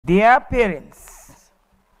Dear parents,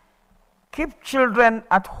 keep children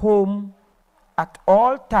at home at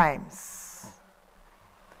all times.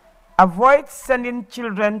 Avoid sending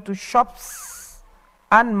children to shops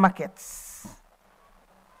and markets.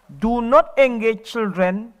 Do not engage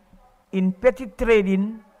children in petty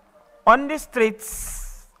trading on the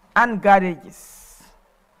streets and garages.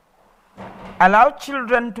 Allow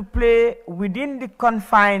children to play within the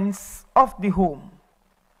confines of the home.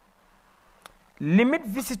 Limit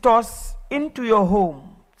visitors into your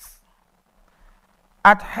homes.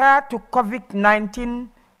 Adhere to COVID-19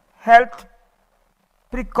 health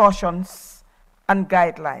precautions and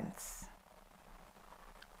guidelines.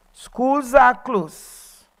 Schools are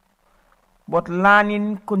closed, but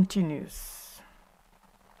learning continues.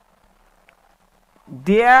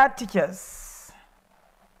 Dear teachers,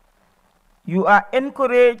 you are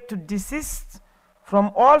encouraged to desist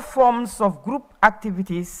from all forms of group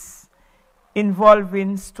activities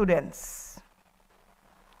involving students.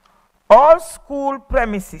 All school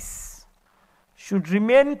premises should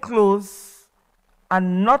remain closed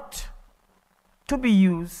and not to be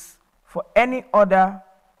used for any other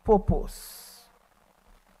purpose.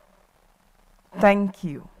 Thank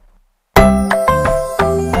you.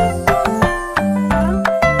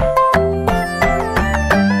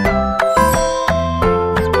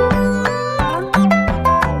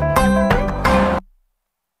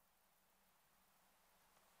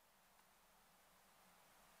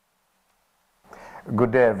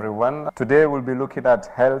 Good day, everyone. Today we'll be looking at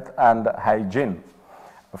health and hygiene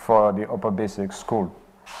for the upper basic school.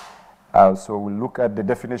 So we'll look at the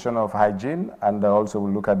definition of hygiene, and also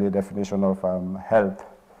we'll look at the definition of health.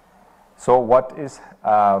 So what is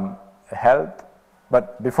health?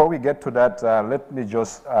 But before we get to that, let me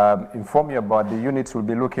just inform you about the units we'll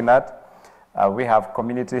be looking at. We have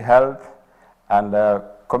community health and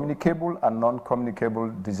communicable and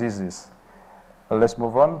non-communicable diseases. Let's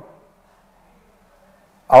move on.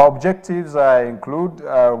 Our objectives include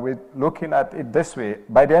with looking at it this way.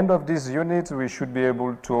 By the end of this unit, we should be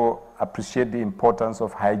able to appreciate the importance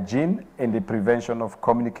of hygiene in the prevention of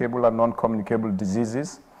communicable and non-communicable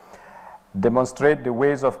diseases, demonstrate the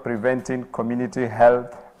ways of preventing community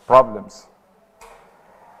health problems.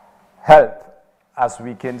 Health, as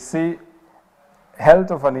we can see, health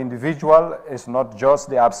of an individual is not just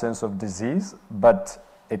the absence of disease, but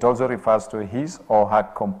it also refers to his or her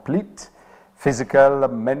complete physical,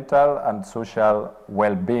 mental, and social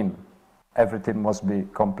well-being. Everything must be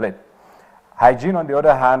complete. Hygiene, on the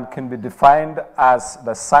other hand, can be defined as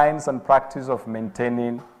the science and practice of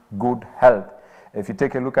maintaining good health. If you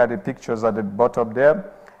take a look at the pictures at the bottom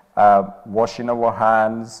there, washing our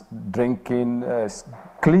hands, drinking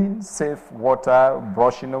clean, safe water,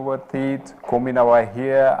 brushing our teeth, combing our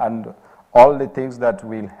hair, and all the things that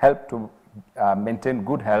will help to maintain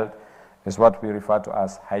good health is what we refer to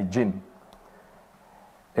as hygiene.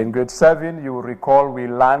 In grade 7, you will recall we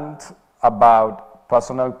learned about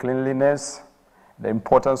personal cleanliness, the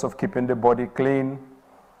importance of keeping the body clean,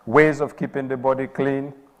 ways of keeping the body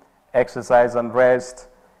clean, exercise and rest,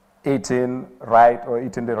 eating right or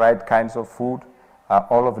eating the right kinds of food.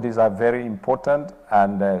 All of these are very important.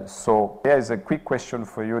 And so here is a quick question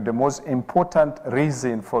for you. The most important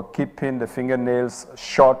reason for keeping the fingernails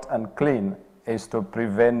short and clean is to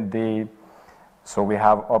prevent so we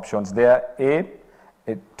have options there. A,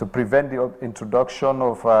 to prevent the introduction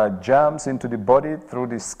of germs into the body through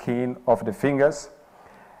the skin of the fingers,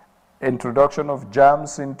 introduction of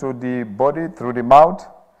germs into the body through the mouth,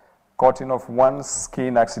 cutting of one's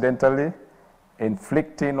skin accidentally,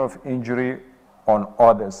 inflicting of injury on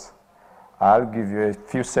others. I'll give you a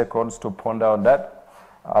few seconds to ponder on that.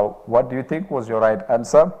 What do you think was your right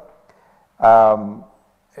answer?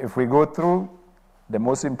 If we go through, the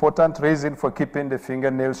most important reason for keeping the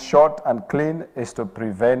fingernails short and clean is to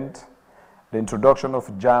prevent the introduction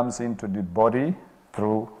of germs into the body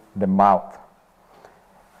through the mouth.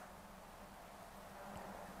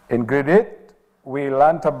 In grade 8, we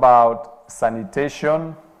learned about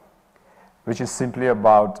sanitation, which is simply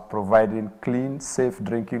about providing clean, safe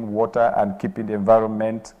drinking water and keeping the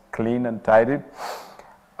environment clean and tidy.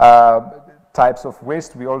 Types of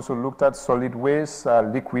waste, we also looked at solid waste,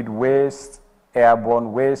 liquid waste,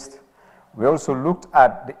 airborne waste. We also looked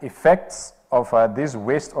at the effects of this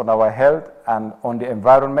waste on our health and on the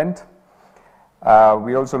environment.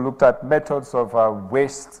 We also looked at methods of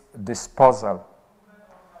waste disposal.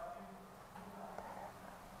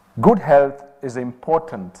 Good health is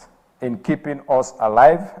important in keeping us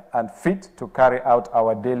alive and fit to carry out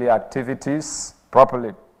our daily activities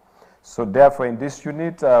properly. So therefore, in this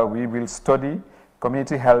unit, we will study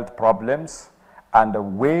community health problems and the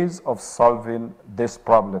ways of solving these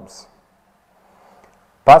problems.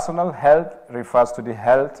 Personal health refers to the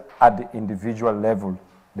health at the individual level,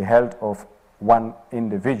 the health of one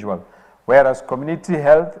individual, whereas community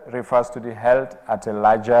health refers to the health at a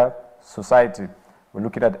larger society. We're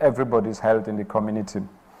looking at everybody's health in the community.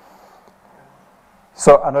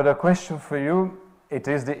 So another question for you, it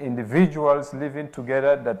is the individuals living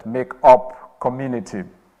together that make up community.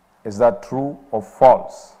 Is that true or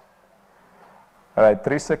false? All right,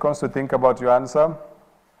 3 seconds to think about your answer.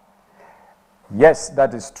 Yes,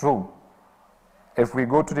 that is true. If we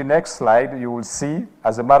go to the next slide, you will see,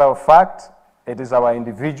 as a matter of fact, it is our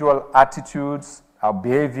individual attitudes, our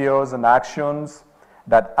behaviors and actions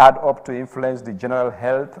that add up to influence the general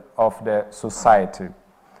health of the society.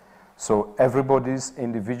 So everybody's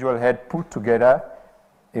individual health put together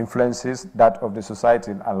influences that of the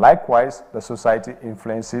society, and likewise, the society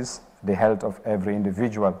influences the health of every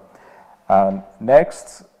individual.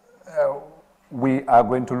 Next, we are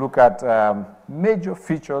going to look at major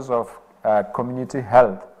features of community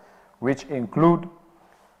health, which include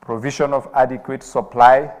provision of adequate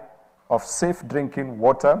supply of safe drinking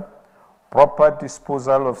water, proper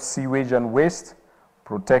disposal of sewage and waste,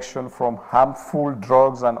 protection from harmful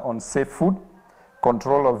drugs and unsafe food,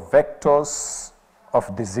 control of vectors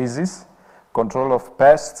of diseases, control of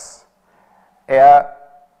pests, air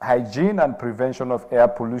hygiene and prevention of air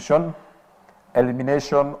pollution,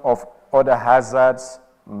 elimination of other hazards,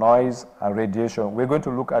 noise, and radiation. We're going to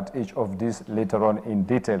look at each of these later on in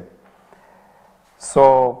detail.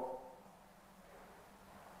 So,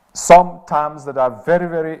 some terms that are very,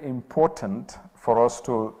 very important for us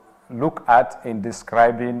to look at in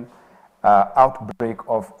describing outbreak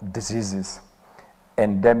of diseases: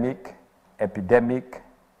 endemic, epidemic,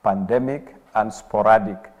 pandemic, and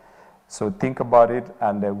sporadic. So think about it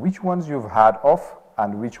and which ones you've heard of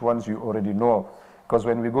and which ones you already know. Because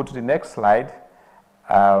when we go to the next slide,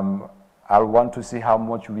 I'll want to see how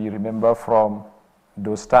much we remember from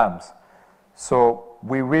those terms. So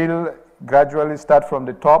we will gradually start from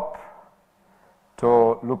the top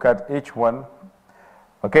to look at each one.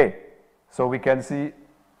 Okay, so we can see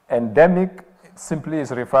endemic simply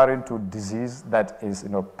is referring to disease that is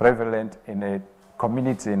prevalent in a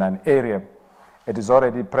community, in an area. It is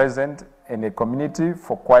already present in a community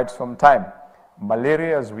for quite some time.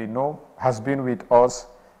 Malaria, as we know, has been with us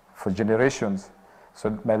for generations.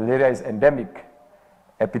 So malaria is endemic.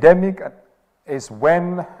 Epidemic is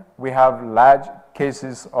when we have large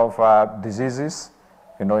cases of diseases,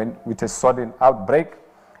 with a sudden outbreak.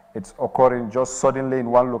 It's occurring just suddenly in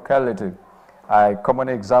one locality. A common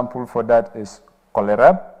example for that is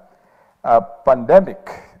cholera. Pandemic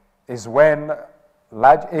is when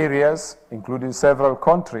large areas, including several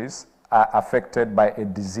countries, are affected by a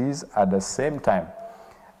disease at the same time.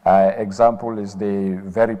 Example is the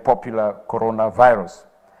very popular coronavirus.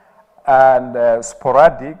 And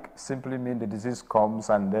sporadic simply means the disease comes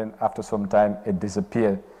and then after some time it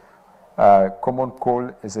disappears. Common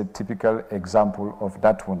cold is a typical example of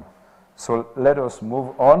that one. So let us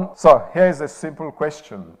move on. So here is a simple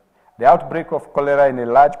question. The outbreak of cholera in a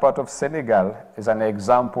large part of Senegal is an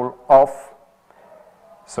example of,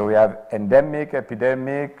 so we have endemic,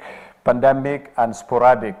 epidemic, pandemic, and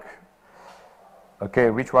sporadic. Okay,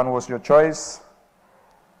 which one was your choice?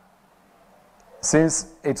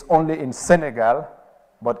 Since it's only in Senegal,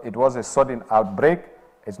 but it was a sudden outbreak,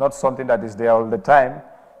 it's not something that is there all the time,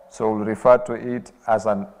 so we'll refer to it as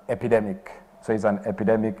an epidemic. So it's an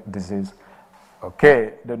epidemic disease.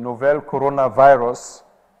 Okay, the novel coronavirus,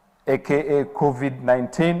 aka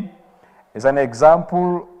COVID-19, is an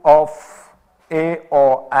example of a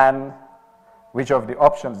or an. Which of the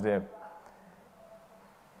options there?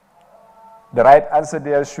 The right answer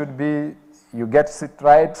there should be, you get it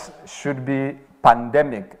right, should be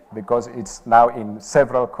pandemic, because it's now in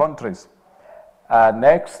several countries.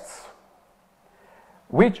 Next,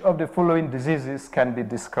 which of the following diseases can be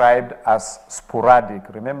described as sporadic?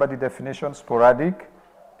 Remember the definition, sporadic?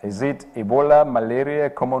 Is it Ebola, malaria,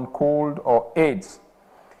 common cold, or AIDS?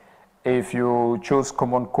 If you choose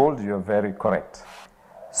common cold, you're very correct.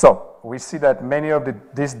 So, we see that many of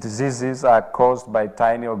these diseases are caused by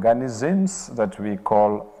tiny organisms that we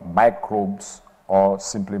call microbes or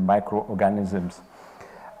simply microorganisms.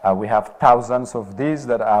 We have thousands of these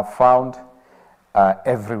that are found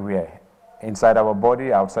everywhere, inside our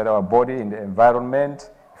body, outside our body, in the environment.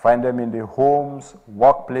 Find them in the homes,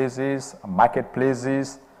 workplaces,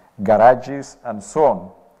 marketplaces, garages, and so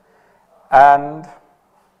on. And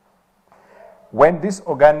when these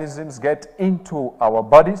organisms get into our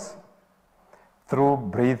bodies, through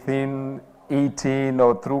breathing, eating,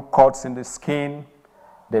 or through cuts in the skin,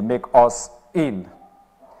 they make us ill.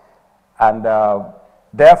 And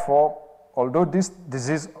therefore, although these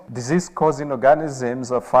disease-causing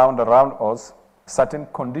organisms are found around us, certain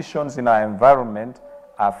conditions in our environment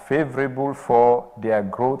are favorable for their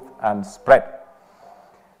growth and spread.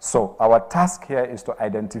 So our task here is to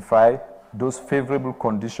identify those favorable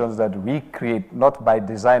conditions that we create, not by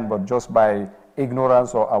design, but just by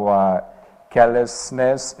ignorance or our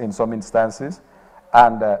carelessness in some instances,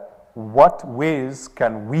 and what ways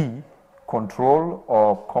can we control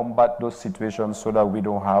or combat those situations so that we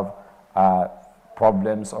don't have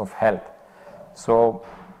problems of health. So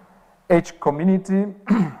each community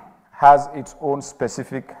has its own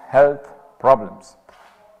specific health problems.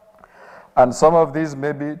 And some of these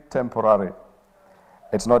may be temporary.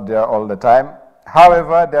 It's not there all the time.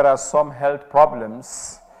 However, there are some health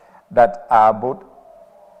problems that are both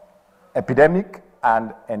epidemic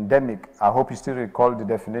and endemic. I hope you still recall the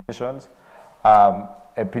definitions.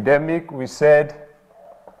 Epidemic, we said,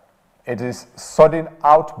 it is sudden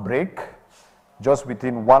outbreak just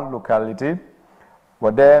within one locality.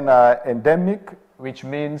 But then endemic, which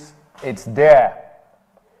means it's there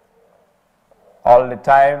all the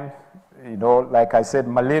time. You know, like I said,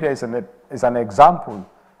 malaria is an example.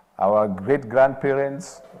 Our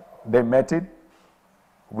great-grandparents, they met it.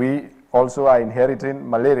 We also are inheriting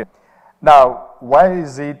malaria. Now, why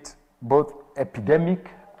is it both epidemic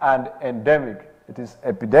and endemic? It is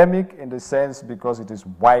epidemic in the sense because it is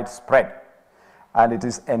widespread. And it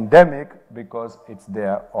is endemic because it's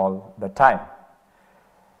there all the time.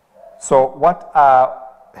 So what are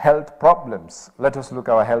health problems? Let us look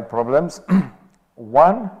at our health problems.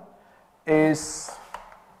 One is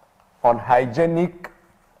unhygienic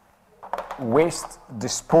waste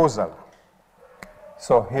disposal.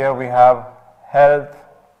 So here we have health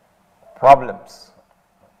problems.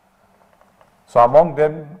 So among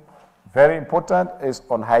them, very important is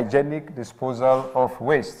unhygienic disposal of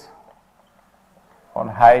waste.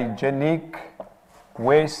 Unhygienic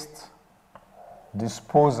waste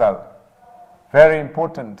disposal, very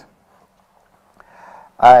important.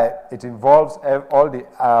 It involves all the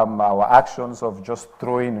our actions of just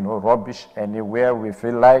throwing, rubbish anywhere we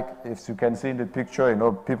feel like. If you can see in the picture,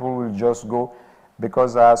 people will just go,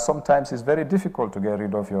 because sometimes it's very difficult to get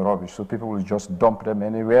rid of your rubbish, so people will just dump them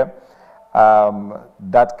anywhere.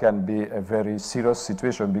 That can be a very serious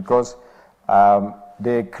situation because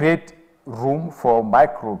they create room for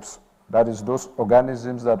microbes, that is those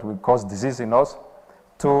organisms that will cause disease in us,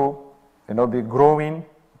 to be growing,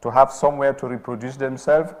 to have somewhere to reproduce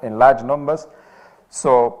themselves in large numbers.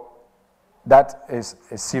 So that is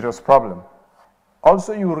a serious problem.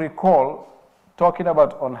 Also, you recall, talking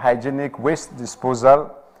about unhygienic waste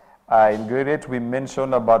disposal, in grade 8 we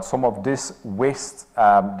mentioned about some of this waste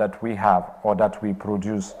that we have or that we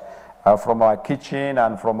produce from our kitchen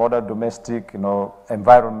and from other domestic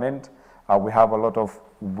environment. We have a lot of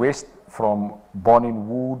waste from burning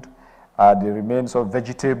wood, the remains of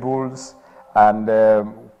vegetables, and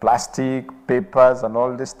plastic, papers, and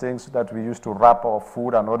all these things that we use to wrap our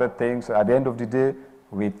food and other things. At the end of the day,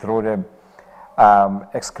 we throw them.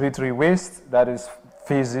 Excretory waste, that is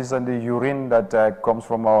feces and the urine that comes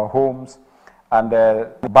from our homes, and the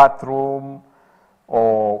bathroom,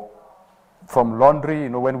 or from laundry.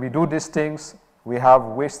 When we do these things, we have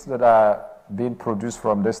waste that are being produced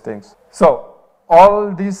from these things. So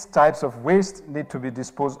all these types of waste need to be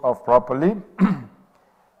disposed of properly.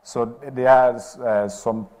 So there are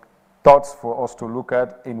some thoughts for us to look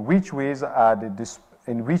at. In which ways are they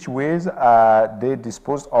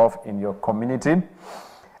disposed of in your community?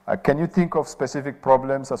 Can you think of specific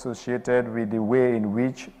problems associated with the way in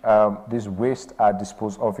which these wastes are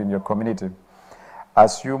disposed of in your community?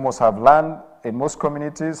 As you must have learned, in most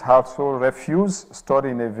communities, household refuse stored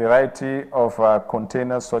in a variety of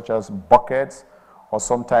containers such as buckets, or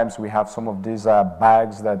sometimes we have some of these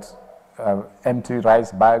bags that empty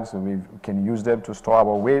rice bags. We can use them to store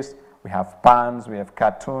our waste. We have pans, we have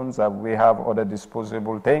cartons, we have other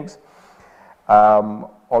disposable things.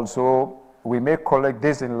 Also, we may collect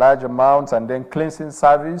this in large amounts, and then cleansing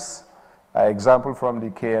service, example from the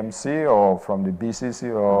KMC or from the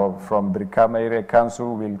BCC or from Brikama Area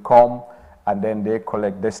Council, will come and then they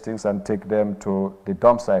collect these things and take them to the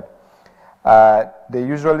dump site. They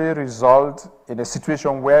usually result in a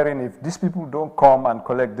situation wherein if these people don't come and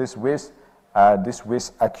collect this waste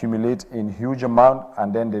accumulate in huge amount,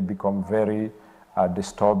 and then they become very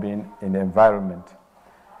disturbing in the environment.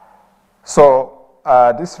 So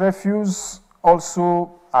this refuse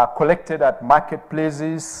also are collected at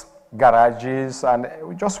marketplaces, garages, and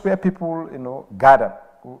just where people gather.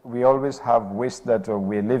 We always have waste that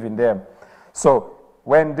we're leaving there. So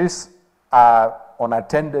when these are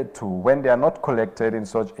unattended to, when they are not collected in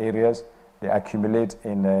such areas, they accumulate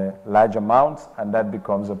in large amounts, and that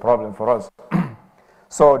becomes a problem for us.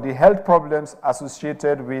 So the health problems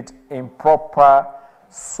associated with improper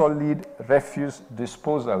solid refuse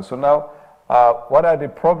disposal. So now, what are the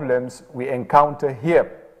problems we encounter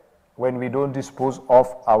here when we don't dispose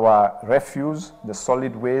of our refuse, the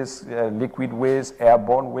solid waste, liquid waste,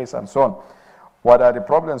 airborne waste, and so on? What are the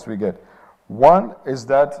problems we get? One is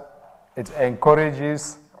that it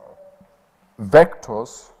encourages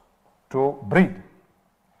vectors to breed,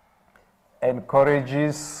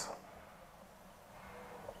 encourages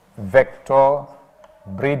vector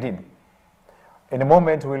breeding. In a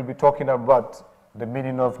moment, we'll be talking about the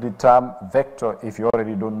meaning of the term vector if you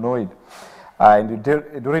already don't know it.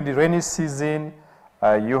 During the rainy season,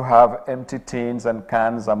 you have empty tins and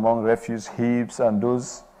cans among refuse heaps and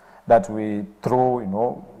those that we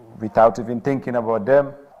throw, without even thinking about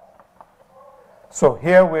them. So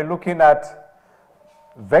here we're looking at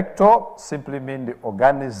vector, simply mean the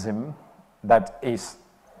organism that is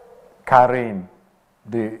carrying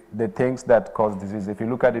the things that cause disease. If you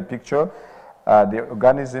look at the picture, the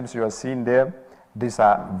organisms you are seeing there, these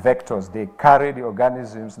are vectors. They carry the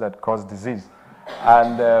organisms that cause disease.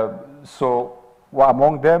 And so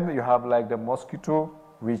among them, you have like the mosquito,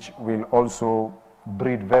 which will also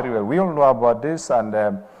breed very well. We all know about this,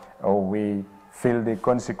 and we feel the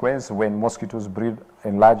consequence when mosquitoes breed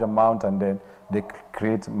in large amount, and then they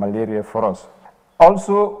create malaria for us.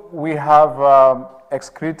 Also, we have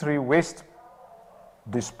excretory waste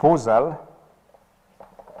disposal.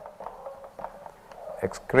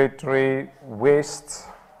 Excretory waste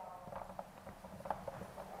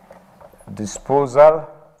disposal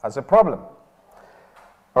as a problem.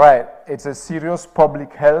 All right, it's a serious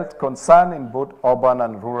public health concern in both urban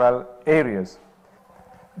and rural areas.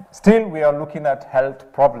 Still, we are looking at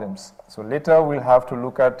health problems. So later we'll have to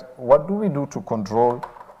look at what do we do to control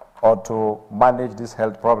or to manage these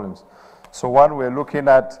health problems. So one we're looking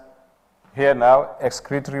at here now,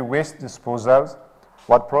 excretory waste disposals,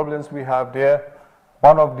 what problems we have there.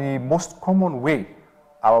 One of the most common way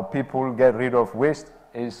our people get rid of waste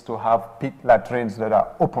is to have pit latrines that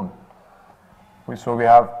are open. So we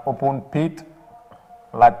have open pit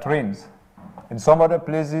latrines. In some other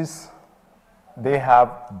places, they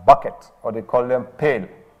have buckets, or they call them pail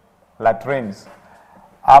latrines.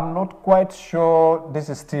 I'm not quite sure this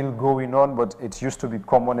is still going on, but it used to be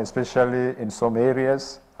common, especially in some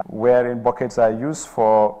areas wherein buckets are used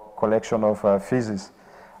for collection of feces.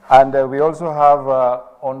 And we also have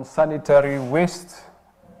unsanitary waste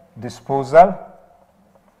disposal.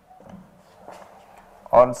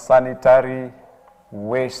 Unsanitary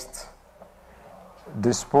waste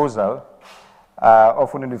disposal,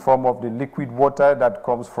 often in the form of the liquid water that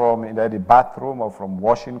comes from either the bathroom or from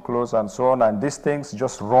washing clothes and so on. And these things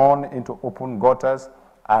just run into open gutters.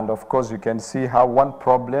 And of course, you can see how one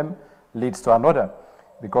problem leads to another.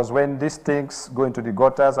 Because when these things go into the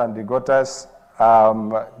gutters, and the gutters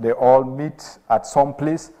they all meet at some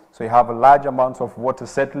place, so you have a large amount of water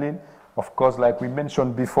settling. Of course, like we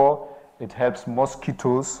mentioned before, it helps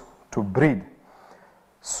mosquitoes to breed.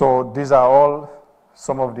 So these are all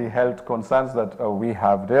some of the health concerns that we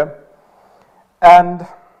have there. And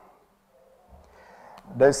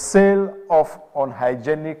the sale of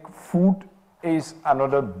unhygienic food is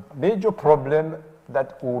another major problem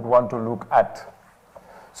that we would want to look at.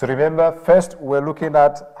 So remember, first we're looking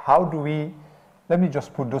at how do we, let me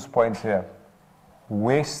just put those points here.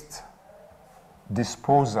 Waste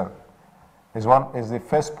disposal is the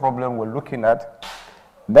first problem we're looking at.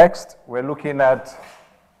 Next, we're looking at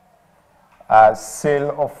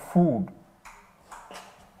sale of food.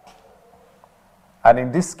 And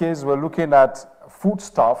in this case, we're looking at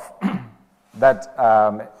foodstuff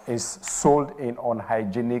that is sold in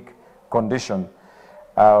unhygienic condition.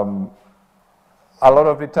 A lot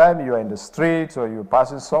of the time you're in the street or you're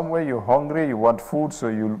passing somewhere, you're hungry, you want food, so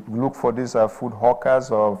you look for these food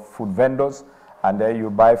hawkers or food vendors, and there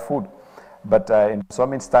you buy food. But in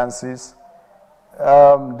some instances,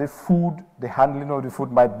 the handling of the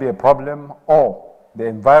food might be a problem, or the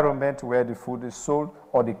environment where the food is sold,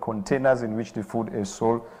 or the containers in which the food is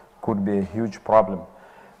sold could be a huge problem.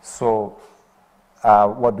 So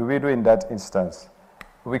what do we do in that instance?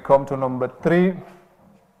 We come to number 3.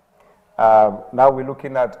 Now we're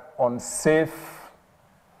looking at unsafe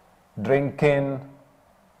drinking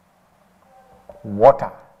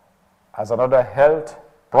water as another health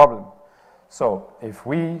problem. So if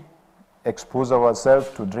we expose ourselves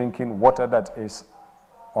to drinking water that is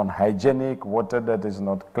unhygienic, water that is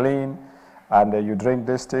not clean, and you drink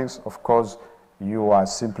these things, of course, you are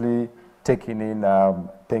simply taking in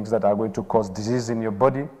things that are going to cause disease in your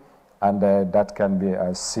body, and that can be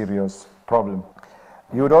a serious problem.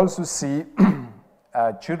 You would also see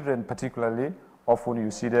children particularly, often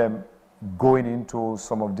you see them going into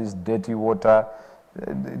some of this dirty water.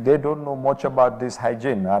 They don't know much about this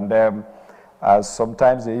hygiene, and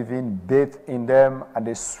sometimes they even bathe in them and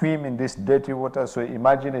they swim in this dirty water. So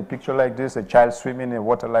imagine a picture like this, a child swimming in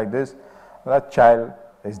water like this. That child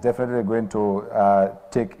is definitely going to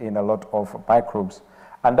take in a lot of microbes,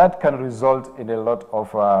 and that can result in a lot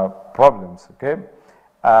of problems, okay?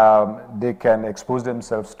 They can expose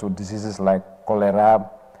themselves to diseases like cholera,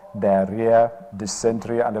 diarrhea,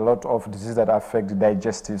 dysentery, and a lot of diseases that affect the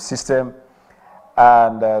digestive system.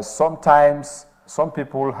 And sometimes some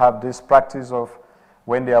people have this practice of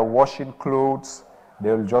when they are washing clothes,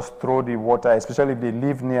 they'll just throw the water, especially if they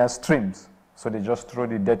live near streams. So they just throw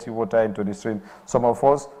the dirty water into the stream. Some of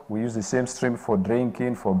us, we use the same stream for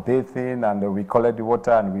drinking, for bathing, and we collect the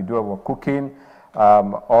water and we do our cooking.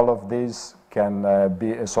 All of these can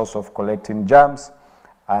be a source of collecting germs.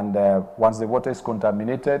 And once the water is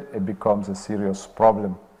contaminated, it becomes a serious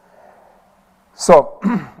problem. So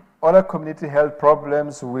other community health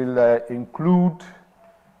problems will include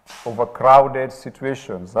overcrowded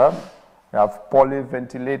situations. We have poorly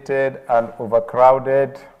ventilated and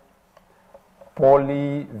overcrowded.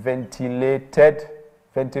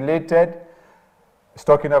 Ventilated is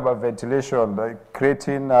talking about ventilation, like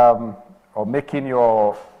creating or making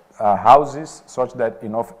your houses such that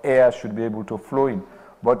enough air should be able to flow in.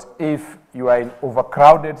 But if you are in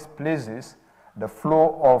overcrowded places, the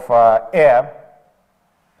flow of air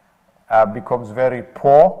becomes very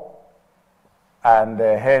poor, and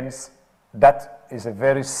hence that is a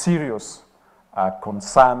very serious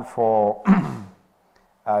concern for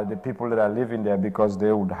the people that are living there, because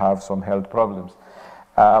they would have some health problems.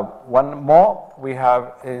 One more we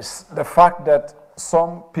have is the fact that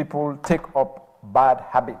some people take up bad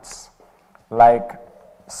habits like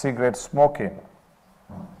cigarette smoking.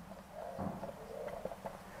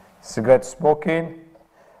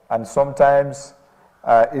 And sometimes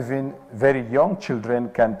even very young children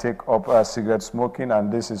can take up cigarette smoking,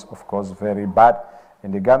 and this is of course very bad.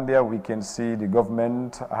 In the Gambia, we can see the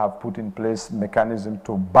government have put in place mechanism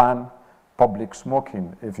to ban public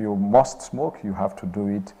smoking. If you must smoke, you have to do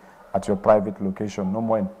it at your private location, no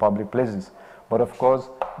more in public places. But of course,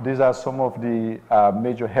 these are some of the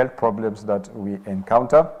major health problems that we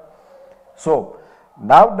encounter. So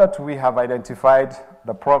now that we have identified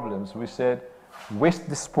the problems, we said waste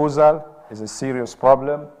disposal is a serious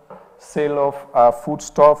problem. Sale of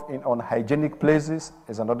foodstuff in unhygienic places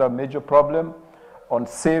is another major problem.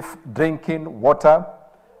 Unsafe drinking water,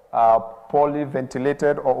 poorly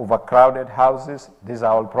ventilated or overcrowded houses, these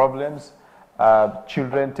are all problems.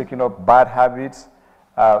 Children taking up bad habits.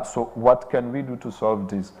 So what can we do to solve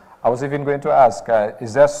this? I was even going to ask,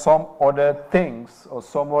 is there some other things or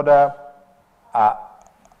some other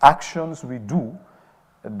actions we do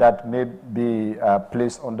that may be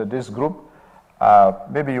placed under this group?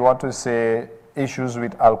 Maybe you want to say issues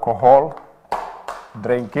with alcohol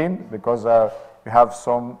drinking, because we have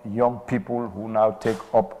some young people who now take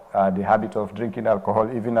up the habit of drinking alcohol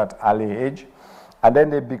even at early age, and then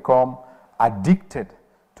they become addicted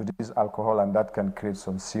to this alcohol, and that can create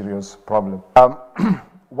some serious problems.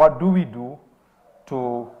 What do we do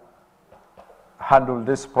to handle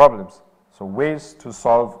these problems? So ways to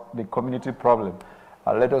solve the community problem.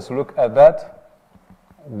 Let us look at that.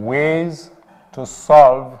 Ways to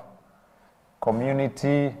solve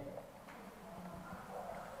community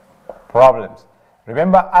problems.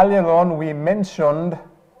 Remember earlier on we mentioned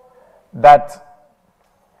that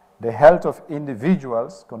the health of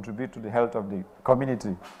individuals contribute to the health of the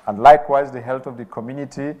community, and likewise the health of the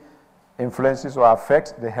community influences or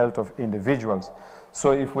affects the health of individuals.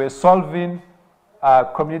 So if we're solving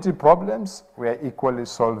community problems, we are equally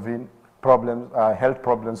solving problems, health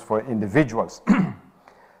problems for individuals.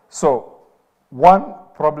 So one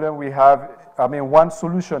problem we have, one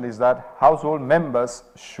solution is that household members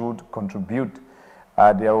should contribute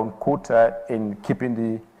their own quota in keeping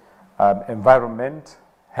the environment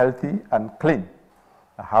healthy and clean.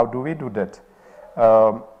 How do we do that?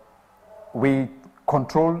 We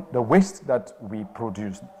control the waste that we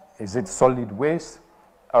produce. Is it solid waste,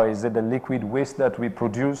 or is it the liquid waste that we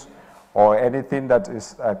produce, or anything that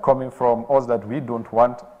is coming from us that we don't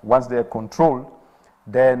want? Once they are controlled,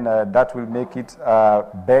 then that will make it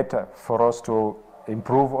better for us to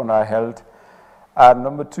improve on our health.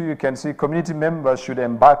 Number two, you can see community members should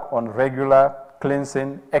embark on regular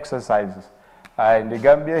cleansing exercises. In the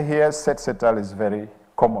Gambia here, set-settle is very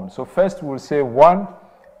common. So first we'll say one,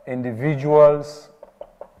 individuals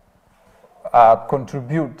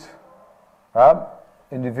contribute.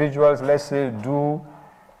 Individuals, let's say, do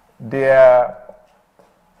their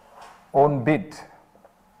own bit,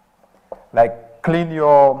 like clean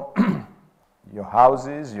your your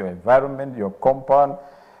houses, your environment, your compound.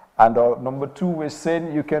 And number two, we're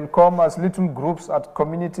saying you can come as little groups at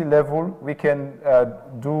community level. We can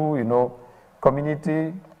do, you know,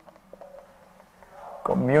 community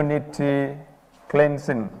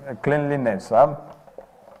cleanliness. You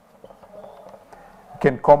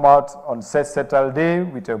can come out on settle day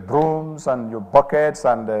with your brooms and your buckets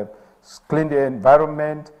and clean the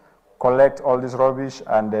environment, collect all this rubbish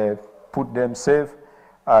and put them safe,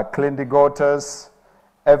 clean the gutters.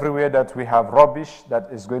 Everywhere that we have rubbish that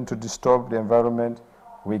is going to disturb the environment,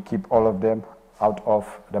 we keep all of them out of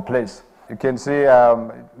the place. You can see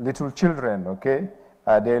little children, okay?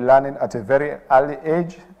 They're learning at a very early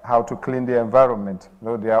age how to clean the environment. You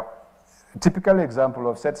know, they are a typical example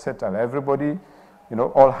of settle. Everybody, you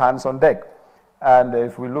know, all hands on deck. And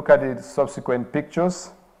if we look at the subsequent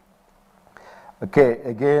pictures, okay,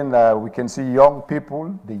 again, we can see young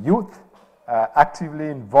people, the youth, actively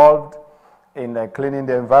involved in cleaning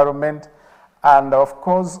the environment. And of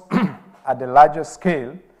course, at the larger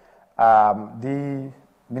scale, the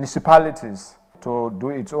municipalities to do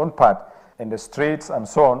its own part in the streets and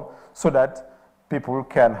so on, so that people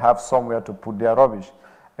can have somewhere to put their rubbish.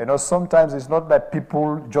 You know, sometimes it's not that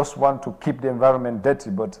people just want to keep the environment dirty,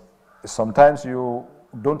 but sometimes you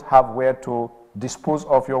don't have where to dispose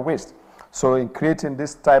of your waste. So in creating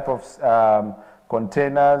this type of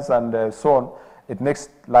containers and so on, it makes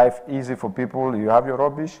life easy for people. You have your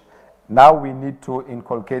rubbish. Now we need to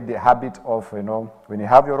inculcate the habit of, you know, when you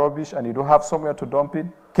have your rubbish and you don't have somewhere to dump it,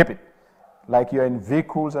 keep it. Like you're in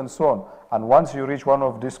vehicles and so on. And once you reach one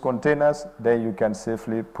of these containers, then you can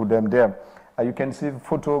safely put them there. You can see a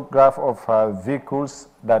photograph of vehicles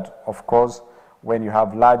that, of course, when you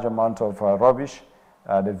have large amount of rubbish,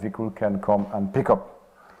 the vehicle can come and pick up.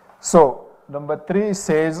 So number 3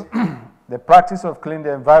 says the practice of cleaning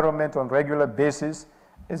the environment on a regular basis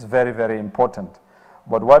is very, very important.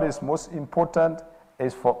 But what is most important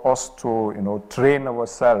is for us to, you know, train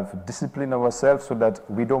ourselves, discipline ourselves so that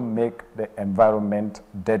we don't make the environment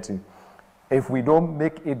dirty. If we don't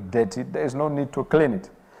make it dirty, there is no need to clean it.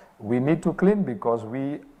 We need to clean because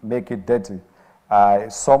we make it dirty.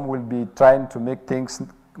 Some will be trying to make things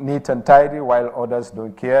neat and tidy while others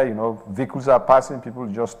don't care. You know, vehicles are passing, people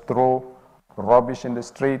just throw rubbish in the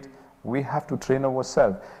street. We have to train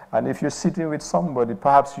ourselves. And if you're sitting with somebody,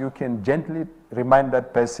 perhaps you can gently remind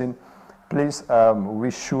that person, please,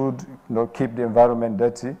 we should, you know, keep the environment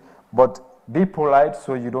dirty, but be polite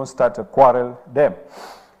so you don't start a quarrel there.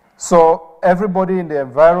 So everybody in the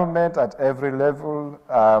environment at every level,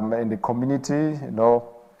 in the community, you know,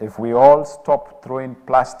 if we all stop throwing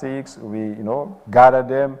plastics, we, you know, gather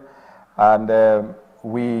them, and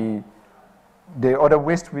the other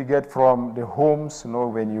waste we get from the homes, you know,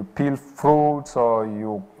 when you peel fruits or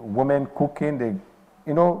you women cooking, they,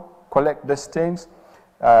 you know, collect the stains,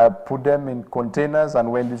 put them in containers, and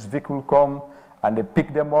when this vehicle come and they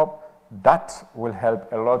pick them up, that will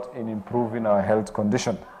help a lot in improving our health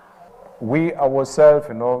condition. We ourselves,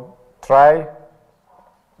 you know, try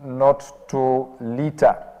not to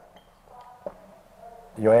litter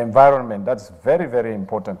your environment. That's very, very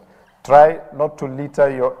important. Try not to litter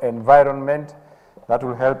your environment. That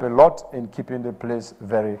will help a lot in keeping the place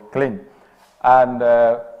very clean. And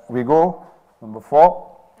we go, number 4.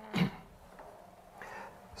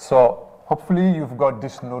 So hopefully you've got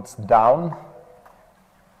these notes down.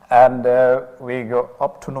 And we go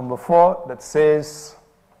up to number 4 that says,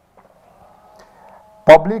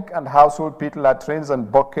 public and household pit latrines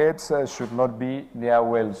and buckets should not be near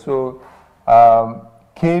wells. So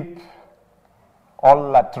keep all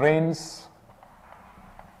latrines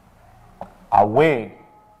away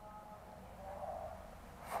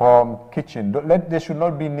from kitchen. They should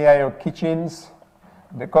not be near your kitchens,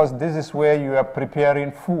 because this is where you are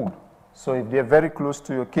preparing food. So if they're very close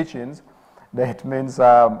to your kitchens, that means,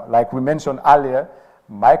 like we mentioned earlier,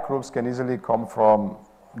 microbes can easily come from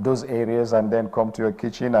those areas and then come to your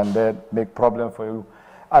kitchen and then make problem for you.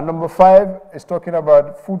 And number 5 is talking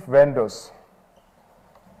about food vendors.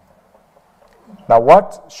 Now,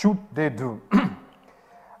 what should they do?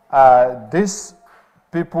 These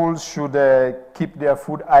people should keep their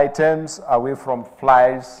food items away from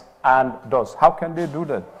flies and dust. How can they do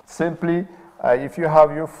that? Simply, if you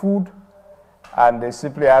have your food and they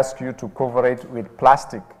simply ask you to cover it with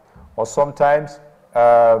plastic, or sometimes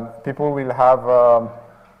people will have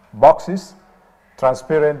boxes,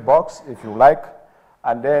 transparent box if you like,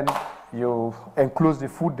 and then you enclose the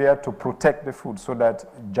food there to protect the food so that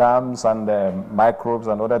germs and microbes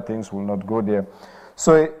and other things will not go there.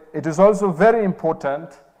 So it is also very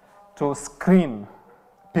important to screen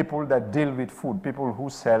people that deal with food, people who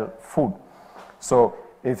sell food. So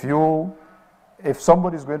if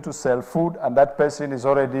somebody is going to sell food and that person is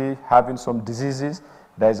already having some diseases,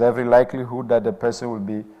 there is every likelihood that the person will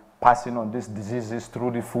be passing on these diseases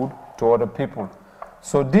through the food to other people.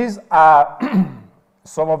 So these are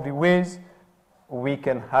some of the ways we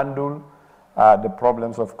can handle the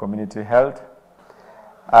problems of community health.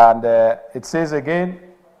 And it says again,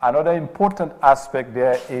 another important aspect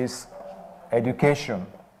there is education,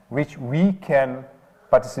 which we can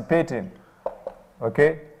participate in.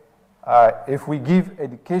 Okay? If we give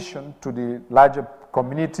education to the larger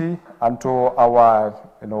community and to our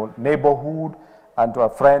neighborhood and to our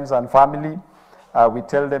friends and family, we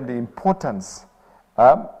tell them the importance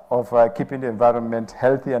of keeping the environment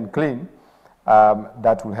healthy and clean,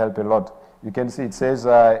 that will help a lot. You can see it says,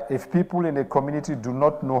 if people in a community do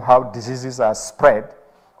not know how diseases are spread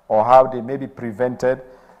or how they may be prevented,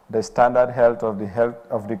 the standard health of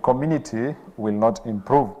the community will not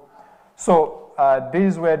improve. So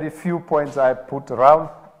these were the few points I put around,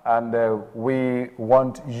 and we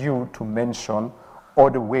want you to mention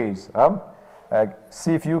other ways.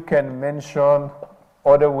 See if you can mention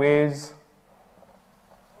other ways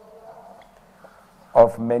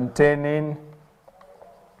of maintaining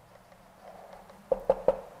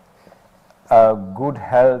good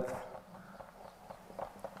health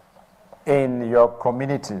in your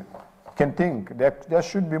community. You can think, there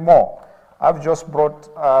should be more. I've just brought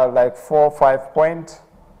like 4 or 5 points,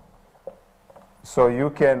 so you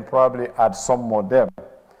can probably add some more there.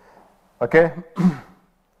 Okay?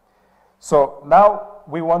 So now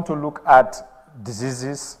we want to look at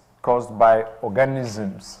diseases caused by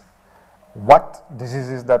organisms. What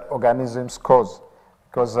diseases that organisms cause?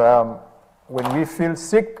 Because when we feel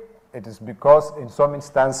sick, it is because in some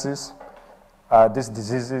instances these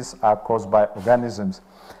diseases are caused by organisms.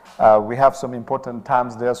 We have some important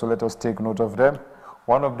terms there, so let us take note of them.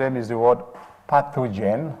 One of them is the word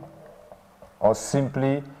pathogen, or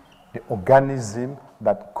simply the organism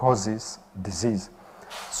that causes disease.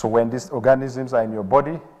 So when these organisms are in your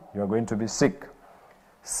body, you're going to be sick.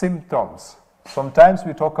 Symptoms. Sometimes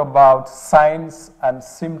we talk about signs and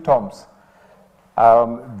symptoms.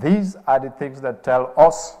 These are the things that tell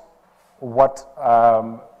us what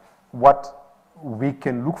we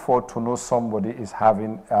can look for to know somebody is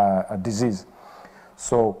having a disease.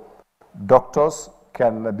 So doctors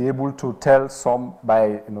can be able to tell some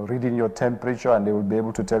by reading your temperature, and they will be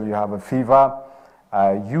able to tell you have a fever.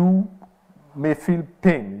 You may feel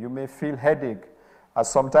pain, you may feel headache.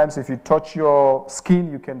 Sometimes if you touch your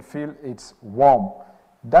skin, you can feel it's warm.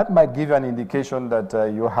 That might give you an indication that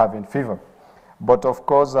you're having fever. But of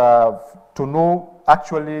course, to know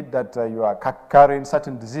actually that you are carrying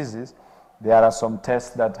certain diseases, there are some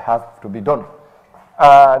tests that have to be done.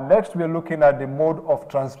 Next, we're looking at the mode of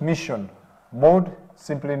transmission. Mode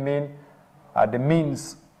simply means the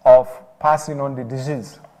means of passing on the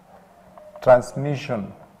disease.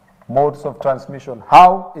 Transmission, modes of transmission.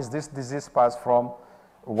 How is this disease passed from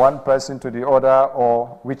one person to the other,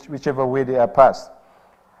 or whichever way they are passed?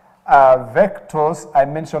 Vectors, I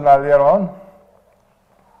mentioned earlier on.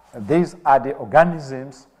 These are the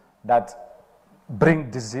organisms that bring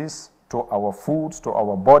disease to our foods, to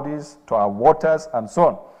our bodies, to our waters, and so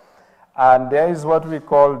on. And there is what we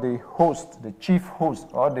call the host, the chief host,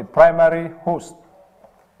 or the primary host.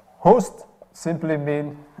 Host simply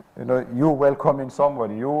means, you welcoming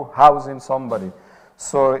somebody, you housing somebody.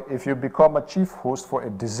 So if you become a chief host for a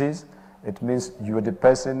disease, it means you're the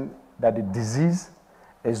person that the disease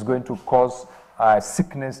is going to cause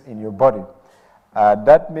sickness in your body.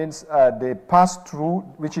 That means they pass through,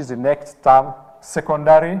 which is the next term,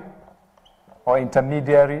 secondary or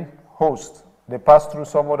intermediary host. They pass through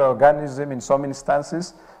some other organism in some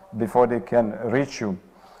instances before they can reach you.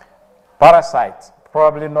 Parasite,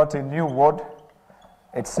 probably not a new word.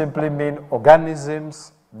 It simply means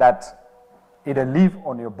organisms that either live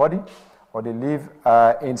on your body or they live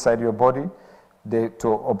inside your body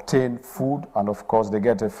to obtain food, and of course they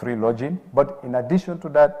get a free lodging. But in addition to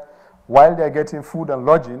that, while they're getting food and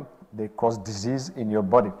lodging, they cause disease in your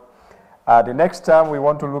body. The next term we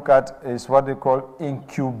want to look at is what they call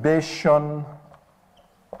incubation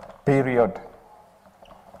period.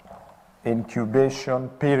 Incubation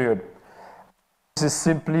period. This is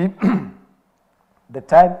simply the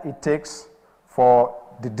time it takes for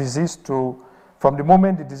the disease from the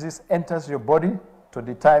moment the disease enters your body to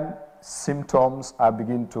the time symptoms are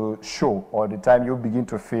begin to show, or the time you begin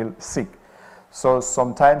to feel sick. So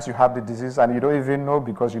sometimes you have the disease and you don't even know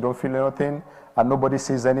because you don't feel anything and nobody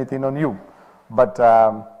sees anything on you. But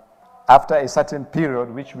after a certain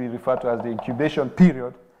period, which we refer to as the incubation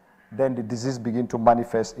period, then the disease begins to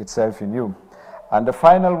manifest itself in you. And the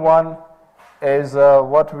final one is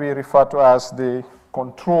what we refer to as the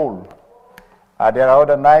control. There are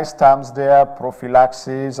other nice terms there,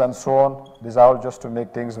 prophylaxis and so on. These are all just to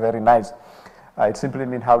make things very nice. It simply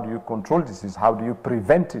means how do you control disease? How do you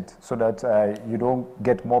prevent it so that you don't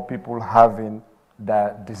get more people having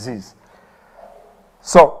the disease?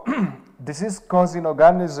 So, disease-causing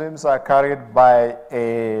organisms are carried by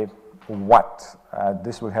a what?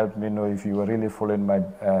 This will help me know if you were really following my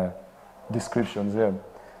descriptions here.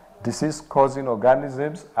 Disease-causing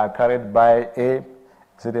organisms are carried by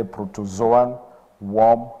is it a protozoan,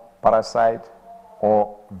 worm, parasite,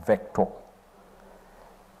 or vector?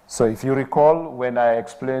 So if you recall, when I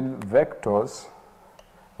explained vectors,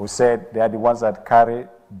 we said they are the ones that carry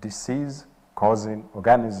disease-causing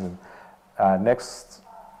organisms. Next,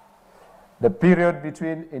 the period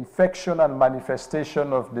between infection and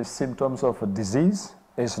manifestation of the symptoms of a disease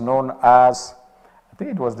is known as, I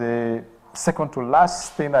think it was the second to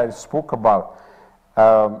last thing I spoke about.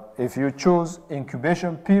 If you choose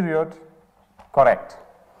incubation period, correct.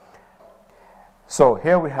 So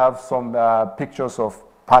here we have some pictures of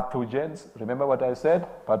pathogens. Remember what I said?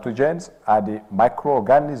 Pathogens are the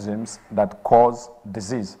microorganisms that cause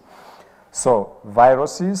disease. So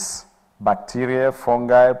viruses, bacteria,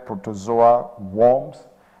 fungi, protozoa, worms,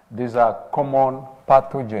 these are common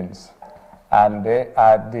pathogens. And they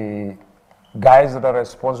are the guys that are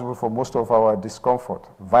responsible for most of our discomfort.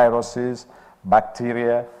 Viruses,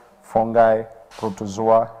 bacteria, fungi,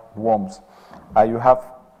 protozoa, worms. I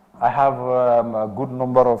have a good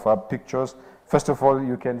number of pictures. First of all,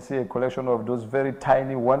 you can see a collection of those very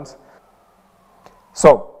tiny ones.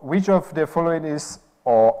 So, which of the following is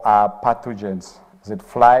or are pathogens? Is it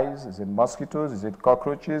flies? Is it mosquitoes? Is it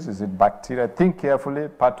cockroaches? Is it bacteria? Think carefully.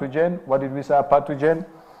 Pathogen. What did we say are pathogen?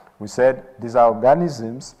 We said these are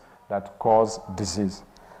organisms that cause disease.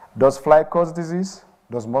 Does fly cause disease?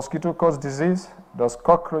 Does mosquito cause disease? Does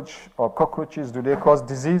cockroach or cockroaches, do they cause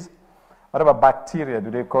disease? What about bacteria? Do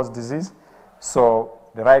they cause disease? So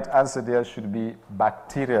the right answer there should be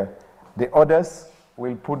bacteria. The others,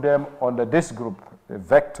 we'll put them under this group, the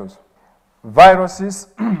vectors. Viruses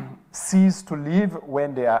cease to live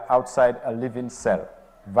when they are outside a living cell.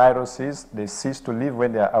 Viruses, they cease to live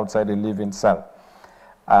when they are outside a living cell.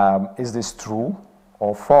 Is this true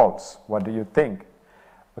or false? What do you think?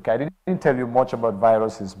 Okay, I didn't tell you much about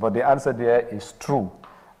viruses, but the answer there is true.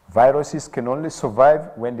 Viruses can only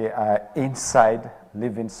survive when they are inside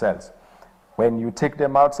living cells. When you take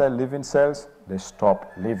them outside living cells, they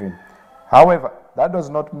stop living. However, that does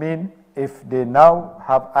not mean if they now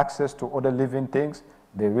have access to other living things,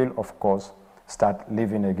 they will, of course, start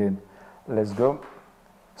living again. Let's go.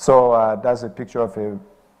 So that's a picture of a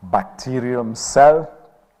bacterium cell.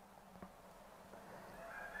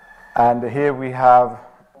 And here we have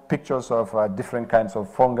pictures of different kinds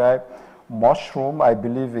of fungi. Mushroom, I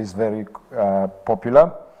believe, is very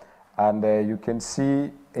popular. And you can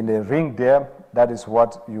see in the ring there, that's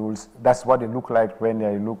what they look like when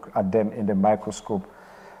you look at them in the microscope.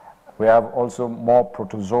 We have also more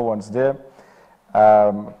protozoans there.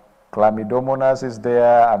 Chlamydomonas is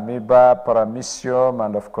there, amoeba, paramecium,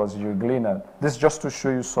 and of course euglena. This is just to show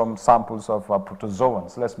you some samples of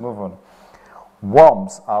protozoans. Let's move on.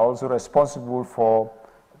 Worms are also responsible for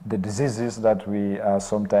the diseases that we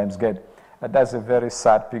sometimes get. That's a very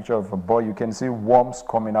sad picture of a boy. You can see worms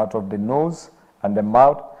coming out of the nose and the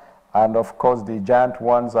mouth. And of course, the giant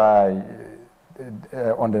ones are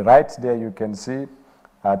on the right there. You can see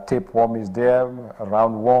tapeworm is there, a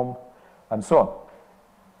roundworm, and so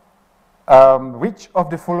on. Which of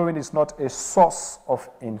the following is not a source of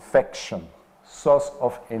infection? Source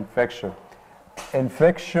of infection.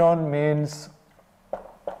 Infection means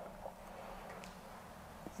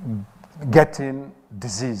getting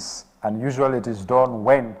disease, and usually it is done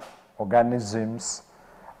when organisms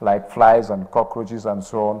like flies and cockroaches and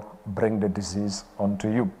so on bring the disease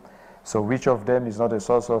onto you. So which of them is not a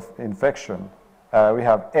source of infection? We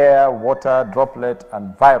have air, water, droplet,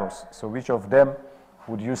 and virus. So which of them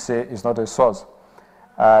would you say is not a source?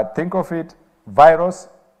 Think of it, virus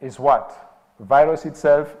is what? Virus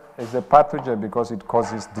itself is a pathogen because it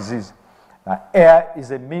causes disease. Air is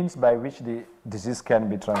a means by which the disease can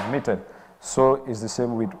be transmitted. So it's the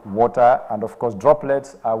same with water, and of course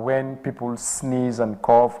droplets are when people sneeze and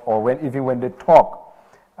cough, or even when they talk,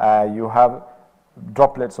 you have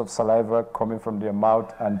droplets of saliva coming from their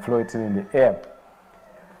mouth and floating in the air.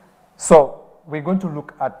 So we're going to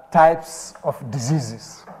look at types of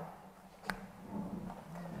diseases.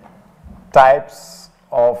 Types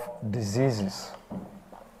of diseases.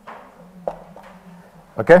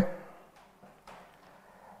 Okay?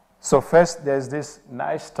 So first, there's this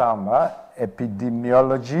nice term,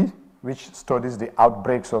 epidemiology, which studies the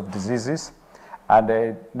outbreaks of diseases.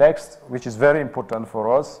 And next, which is very important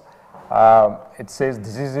for us, it says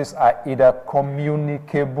diseases are either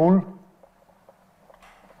communicable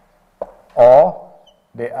or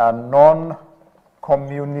they are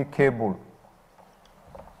non-communicable.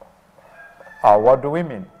 What do we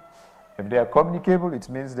mean? If they are communicable, it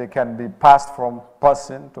means they can be passed from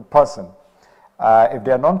person to person. If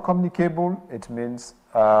they are non-communicable, it means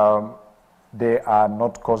they are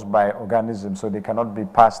not caused by organisms, so they cannot be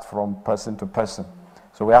passed from person to person.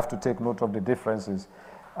 So we have to take note of the differences.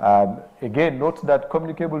 Again, note that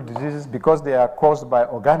communicable diseases, because they are caused by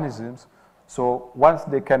organisms, so once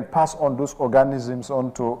they can pass on those organisms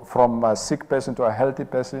from a sick person to a healthy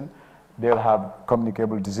person, they'll have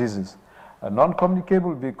communicable diseases.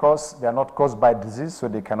 Non-communicable because they are not caused by disease, so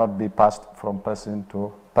they cannot be passed from person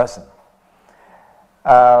to person.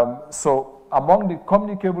 So among the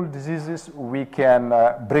communicable diseases, we can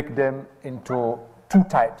break them into two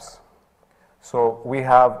types. So we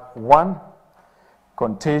have one,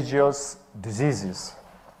 contagious diseases.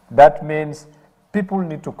 That means people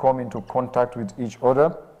need to come into contact with each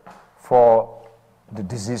other for the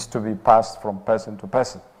disease to be passed from person to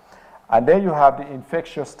person. And then you have the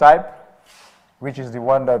infectious type, which is the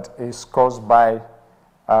one that is caused by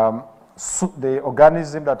the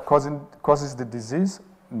organism that causes the disease.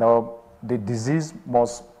 Now, the disease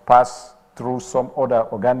must pass through some other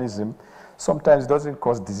organism. Sometimes it doesn't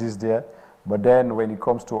cause disease there, but then when it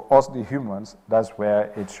comes to us, the humans, that's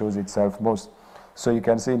where it shows itself most. So you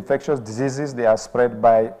can see infectious diseases, they are spread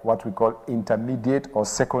by what we call intermediate or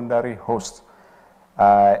secondary hosts.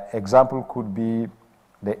 Example could be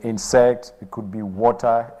the insect, it could be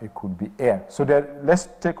water, it could be air. So let's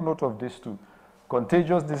take note of these two.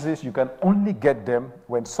 Contagious disease, you can only get them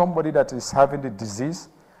when somebody that is having the disease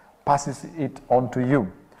passes it on to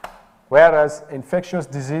you. Whereas infectious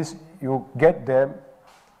disease, you get them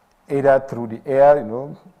either through the air,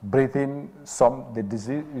 breathing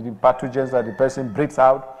the pathogens that the person breathes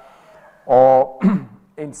out, or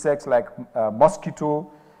insects like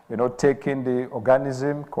mosquito, taking the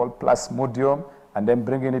organism called Plasmodium and then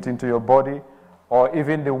bringing it into your body, or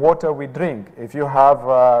even the water we drink. If you have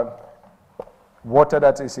water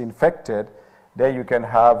that is infected, then you can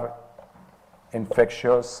have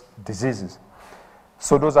infectious diseases.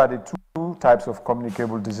 So those are the two types of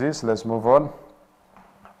communicable disease. Let's move on.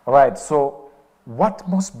 All right, so what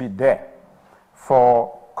must be there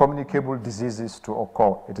for communicable diseases to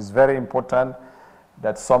occur? It is very important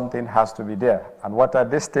that something has to be there. And what are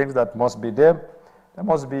these things that must be there? There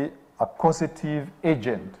must be a causative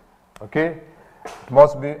agent, okay? It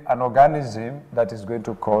must be an organism that is going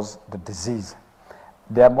to cause the disease.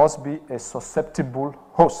 There must be a susceptible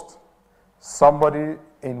host, somebody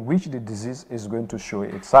in which the disease is going to show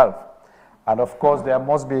itself. And of course, there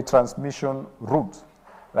must be a transmission route.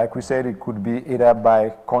 Like we said, it could be either by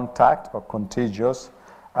contact or contagious.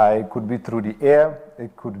 It could be through the air.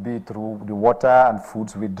 It could be through the water and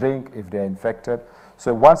foods we drink if they're infected.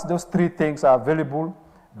 So once those three things are available,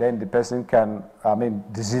 then the person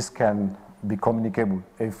disease can be communicable.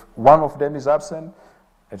 If one of them is absent,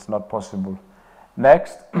 it's not possible.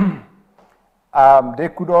 Next, there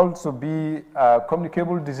could also be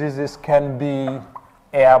communicable diseases can be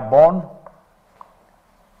airborne.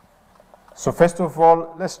 So first of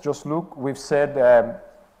all, let's just look. We've said,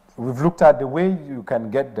 we've looked at the way you can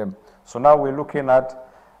get them. So now we're looking at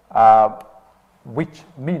which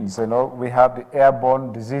means, we have the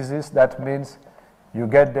airborne diseases. That means you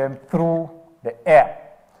get them through the air.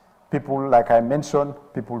 People, like I mentioned,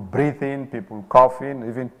 people breathing, people coughing,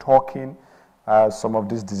 even talking. Some of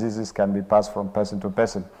these diseases can be passed from person to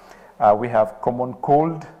person. We have common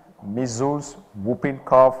cold, measles, whooping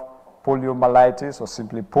cough, poliomyelitis or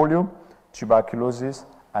simply polio, tuberculosis,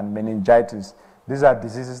 and meningitis. These are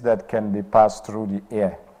diseases that can be passed through the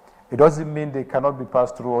air. It doesn't mean they cannot be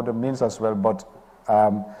passed through other means as well, but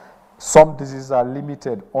some diseases are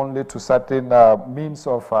limited only to certain means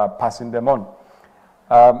of passing them on.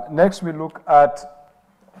 Next, we look at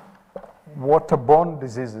waterborne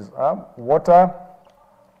diseases. Water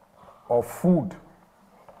or food.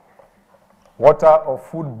 Water or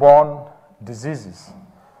foodborne diseases.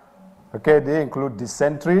 Okay, they include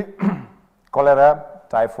dysentery, cholera,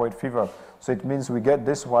 typhoid fever. So it means we get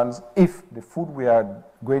these ones if the food we are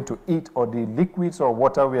going to eat or the liquids or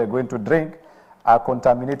water we are going to drink are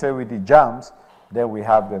contaminated with the germs, then we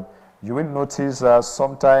have them. You will notice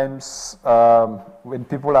sometimes when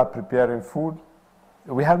people are preparing food,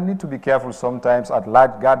 we need to be careful sometimes at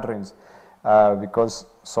large gatherings because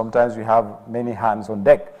sometimes we have many hands on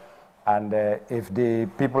deck. And if the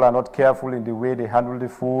people are not careful in the way they handle the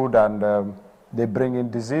food and they bring in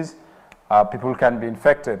disease, people can be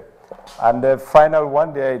infected. And the final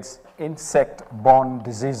one there is insect-borne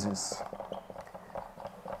diseases.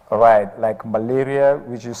 All right, like malaria,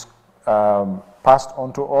 which is passed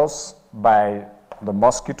on to us by the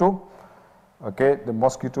mosquito. Okay, the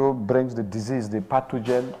mosquito brings the disease, the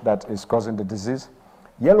pathogen that is causing the disease.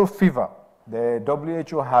 Yellow fever, the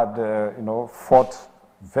WHO had, fought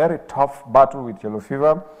very tough battle with yellow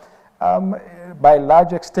fever. By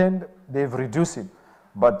large extent, they've reduced it,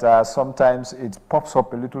 but sometimes it pops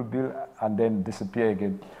up a little bit and then disappear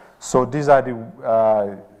again. So these are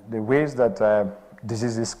the ways that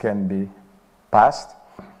diseases can be passed.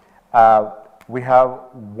 We have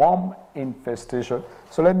worm infestation.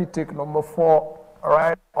 So let me take number 4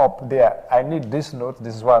 right up there. I need this note.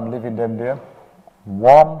 This is why I'm leaving them there.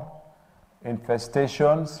 Worm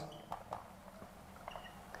infestations.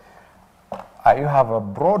 You have a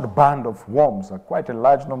broad band of worms, quite a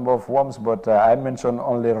large number of worms, but I mentioned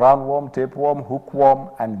only roundworm, tapeworm,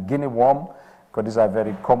 hookworm, and guinea worm, because these are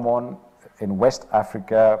very common in West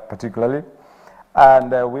Africa particularly.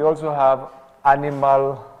 And we also have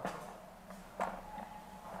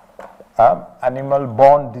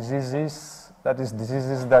animal-borne diseases, that is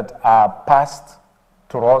diseases that are passed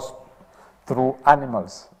to us through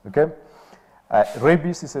animals, okay?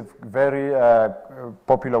 Rabies is a very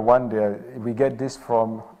popular one there. We get this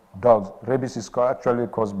from dogs. Rabies is actually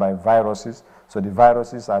caused by viruses. So the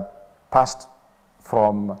viruses are passed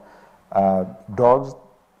from dogs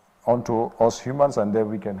onto us humans, and then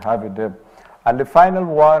we can have it there. And the final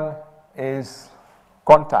one is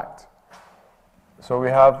contact. So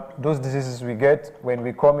we have those diseases we get when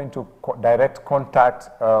we come into direct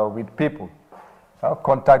contact with people.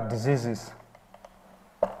 Contact diseases.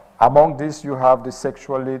 Among these, you have the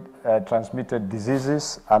sexually transmitted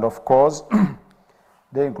diseases, and of course,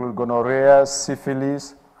 they include gonorrhea,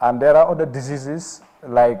 syphilis, and there are other diseases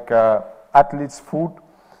like athlete's foot,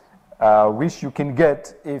 which you can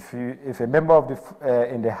get if a member of the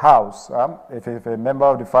in the house, if a member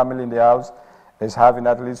of the family in the house is having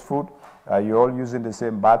athlete's foot, you're all using the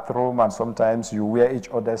same bathroom, and sometimes you wear each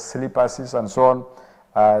other's slippers and so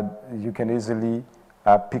on. You can easily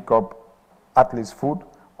pick up athlete's foot.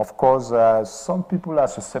 Of course, some people are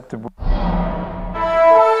susceptible.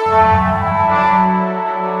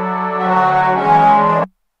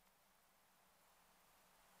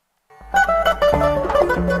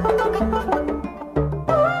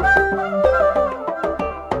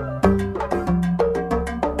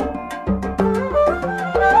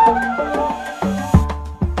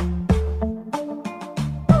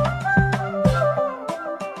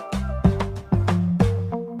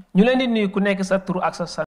 ñu leen di nuyu ku nekk sa tur ak sa